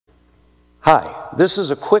Hi, this is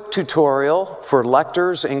a quick tutorial for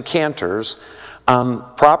lectors and cantors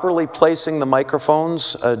on properly placing the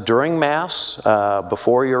microphones during Mass,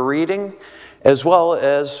 before you're reading, as well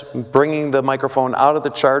as bringing the microphone out of the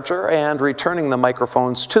charger and returning the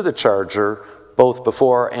microphones to the charger both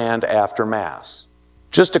before and after Mass.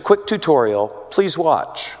 Just a quick tutorial, please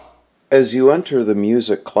watch. As you enter the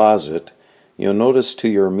music closet, you'll notice to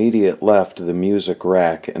your immediate left the music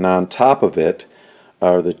rack, and on top of it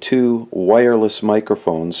are the two wireless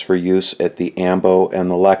microphones for use at the ambo and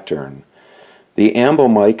the lectern. The ambo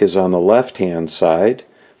mic is on the left-hand side,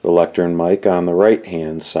 the lectern mic on the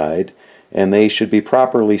right-hand side, and they should be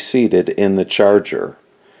properly seated in the charger.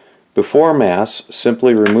 Before Mass,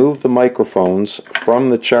 simply remove the microphones from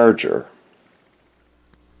the charger.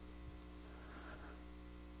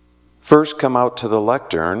 First, come out to the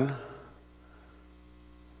lectern.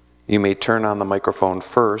 You may turn on the microphone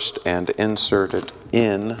first and insert it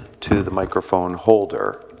into the microphone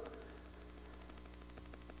holder.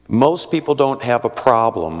 Most people don't have a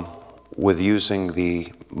problem with using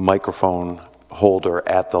the microphone holder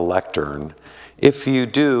at the lectern. If you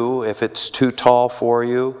do, if it's too tall for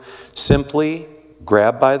you, simply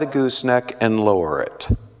grab by the gooseneck and lower it.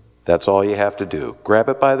 That's all you have to do. Grab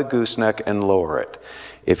it by the gooseneck and lower it.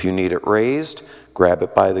 If you need it raised, grab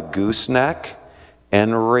it by the gooseneck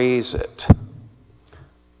and raise it.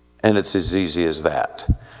 And it's as easy as that.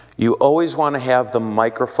 You always want to have the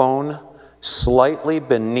microphone slightly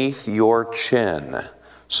beneath your chin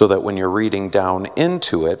so that when you're reading down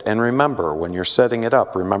into it, and remember, when you're setting it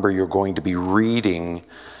up, remember you're going to be reading,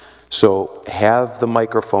 so have the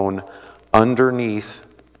microphone underneath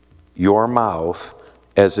your mouth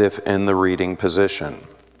as if in the reading position.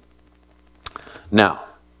 Now,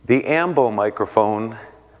 the ambo microphone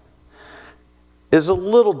is a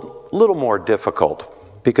little more difficult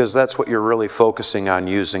because that's what you're really focusing on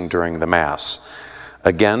using during the Mass.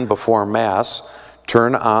 Again, before Mass,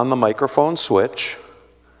 turn on the microphone switch,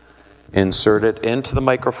 insert it into the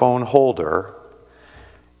microphone holder,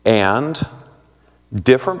 and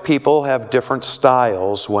different people have different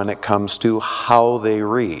styles when it comes to how they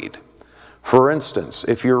read. For instance,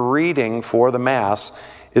 if your reading for the Mass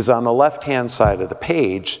is on the left-hand side of the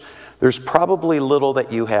page, there's probably little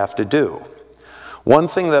that you have to do. One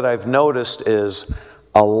thing that I've noticed is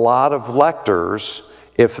a lot of lectors,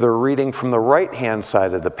 if they're reading from the right-hand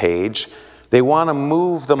side of the page, they want to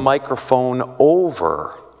move the microphone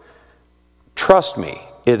over. Trust me,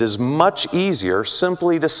 it is much easier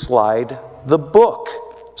simply to slide the book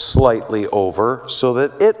slightly over so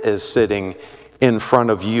that it is sitting in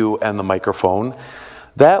front of you and the microphone.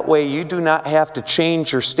 That way you do not have to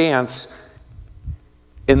change your stance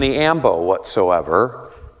in the ambo whatsoever.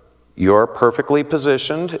 You're perfectly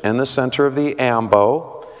positioned in the center of the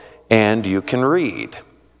ambo, and you can read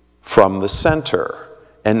from the center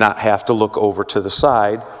and not have to look over to the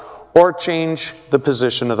side or change the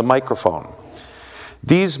position of the microphone.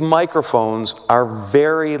 These microphones are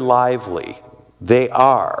very lively. They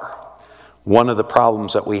are. One of the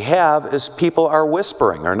problems that we have is people are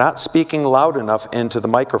whispering or not speaking loud enough into the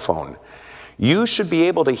microphone. You should be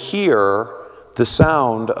able to hear the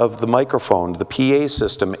sound of the microphone, the PA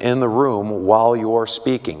system in the room while you're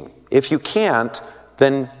speaking. If you can't,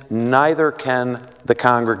 then neither can the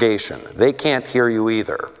congregation. They can't hear you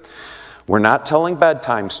either. We're not telling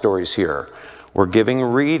bedtime stories here. We're giving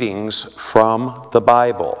readings from the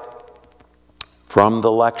Bible, from the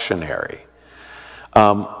lectionary.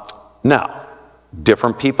 Now,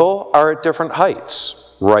 different people are at different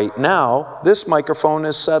heights. Right now, this microphone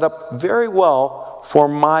is set up very well for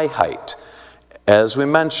my height. As we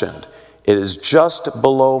mentioned, it is just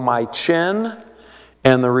below my chin,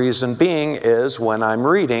 and the reason being is when I'm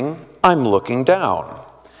reading, I'm looking down.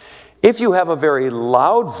 If you have a very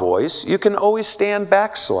loud voice, you can always stand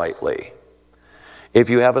back slightly. If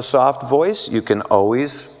you have a soft voice, you can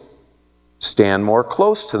always stand more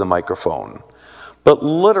close to the microphone. But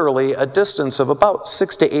literally a distance of about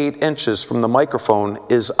 6 to 8 inches from the microphone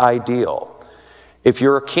is ideal. If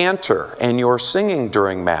you're a cantor and you're singing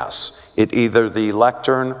during Mass, at either the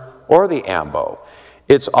lectern or the ambo,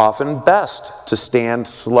 it's often best to stand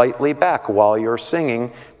slightly back while you're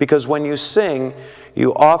singing, because when you sing,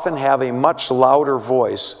 you often have a much louder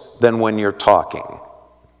voice than when you're talking.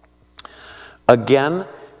 Again,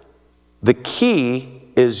 the key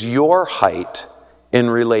is your height in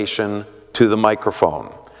relation to the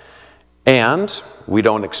microphone. And we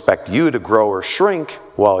don't expect you to grow or shrink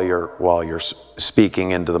while you're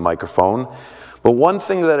speaking into the microphone. But one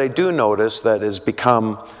thing that I do notice that has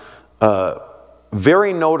become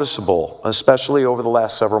very noticeable, especially over the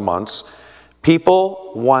last several months,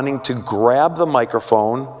 people wanting to grab the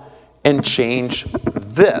microphone and change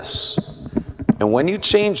this. And when you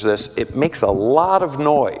change this, it makes a lot of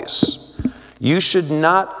noise. You should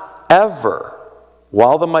not ever,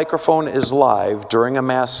 while the microphone is live during a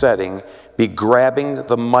mass setting, be grabbing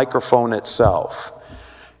the microphone itself.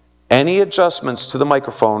 Any adjustments to the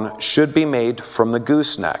microphone should be made from the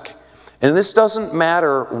gooseneck. And this doesn't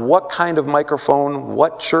matter what kind of microphone,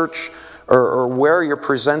 what church, or where you're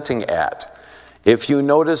presenting at. If you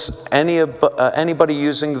notice anybody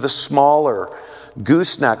using the smaller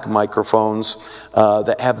gooseneck microphones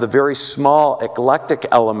that have the very small eclectic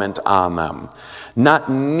element on them, not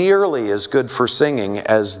nearly as good for singing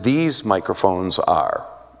as these microphones are.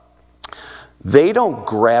 They don't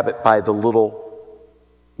grab it by the little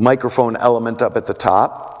microphone element up at the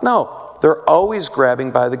top. No, they're always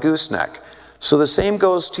grabbing by the gooseneck. So the same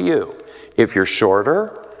goes to you. If you're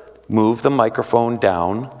shorter, move the microphone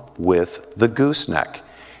down with the gooseneck.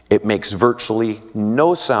 It makes virtually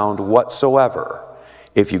no sound whatsoever.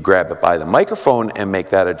 If you grab it by the microphone and make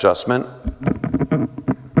that adjustment,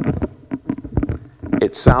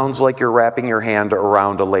 it sounds like you're wrapping your hand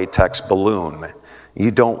around a latex balloon.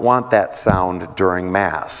 You don't want that sound during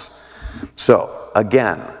Mass. So,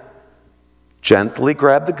 again, gently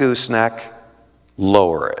grab the gooseneck,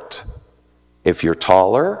 lower it. If you're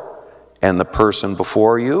taller and the person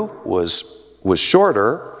before you was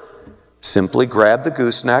shorter, simply grab the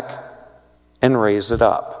gooseneck and raise it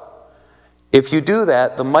up. If you do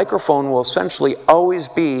that, the microphone will essentially always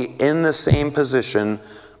be in the same position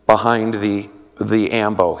behind the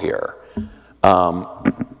ambo here.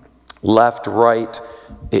 Left, right,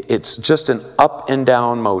 it's just an up and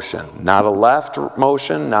down motion, not a left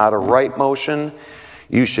motion, not a right motion.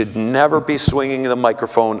 You should never be swinging the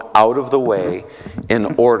microphone out of the way in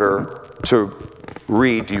order to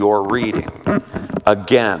read your reading.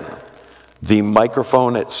 Again, the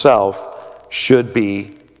microphone itself should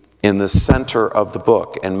be in the center of the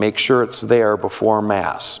book, and make sure it's there before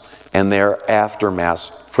Mass and there after Mass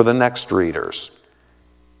for the next readers.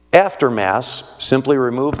 After Mass, simply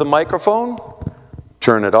remove the microphone,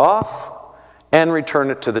 turn it off, and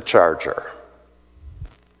return it to the charger.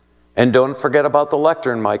 And don't forget about the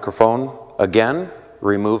lectern microphone. Again,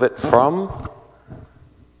 remove it from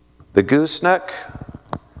the gooseneck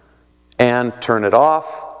and turn it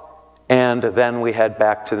off, and then we head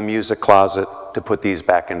back to the music closet to put these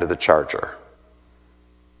back into the charger.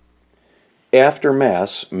 After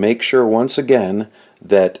Mass, make sure once again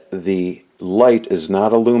that the light is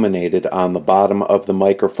not illuminated on the bottom of the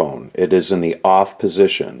microphone. It is in the off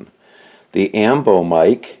position. The ambo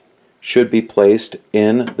mic should be placed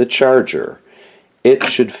in the charger. It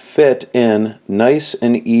should fit in nice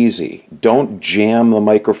and easy. Don't jam the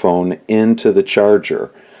microphone into the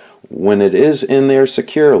charger. When it is in there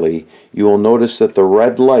securely, you will notice that the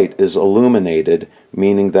red light is illuminated,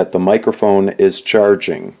 meaning that the microphone is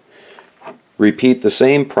charging. Repeat the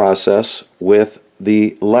same process with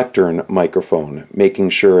the lectern microphone,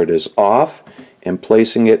 making sure it is off and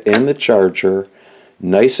placing it in the charger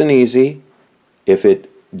nice and easy. If it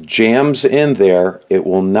jams in there, it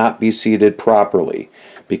will not be seated properly,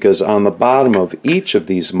 because on the bottom of each of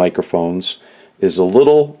these microphones is a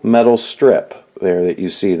little metal strip there that you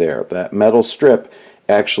see there. That metal strip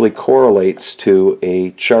actually correlates to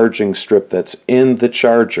a charging strip that's in the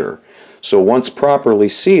charger. So once properly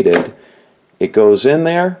seated, it goes in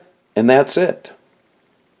there and that's it.